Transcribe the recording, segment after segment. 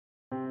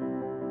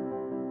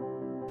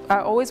I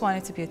always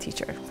wanted to be a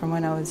teacher from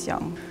when I was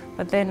young.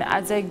 But then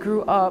as I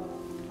grew up,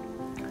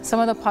 some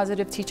of the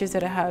positive teachers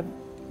that I had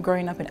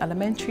growing up in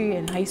elementary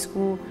and high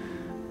school,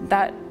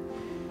 that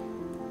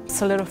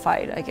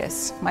solidified, I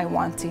guess, my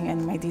wanting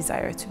and my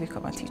desire to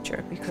become a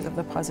teacher because of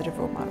the positive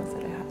role models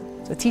that I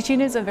had. So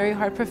teaching is a very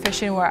hard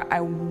profession where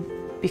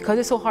because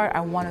it's so hard,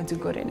 I want to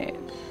do good in it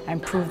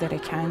and prove that I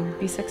can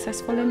be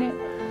successful in it.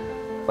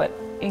 But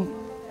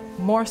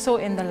more so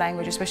in the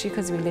language, especially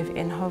because we live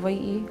in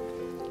Hawaii,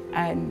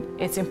 and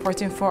it's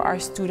important for our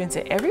students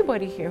and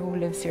everybody here who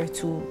lives here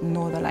to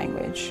know the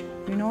language,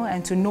 you know,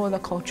 and to know the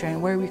culture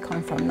and where we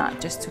come from,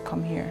 not just to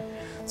come here.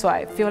 So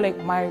I feel like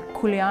my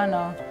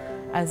kuleana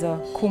as a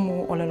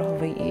Kumu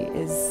Awapuhi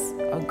is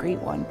a great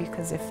one,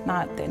 because if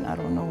not, then I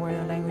don't know where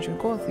the language would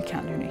go if we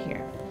can't learn it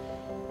here.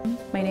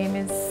 My name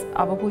is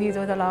Awapuhi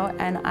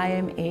and I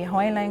am a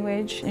Hawaiian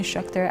language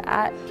instructor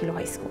at Hilo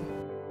High School.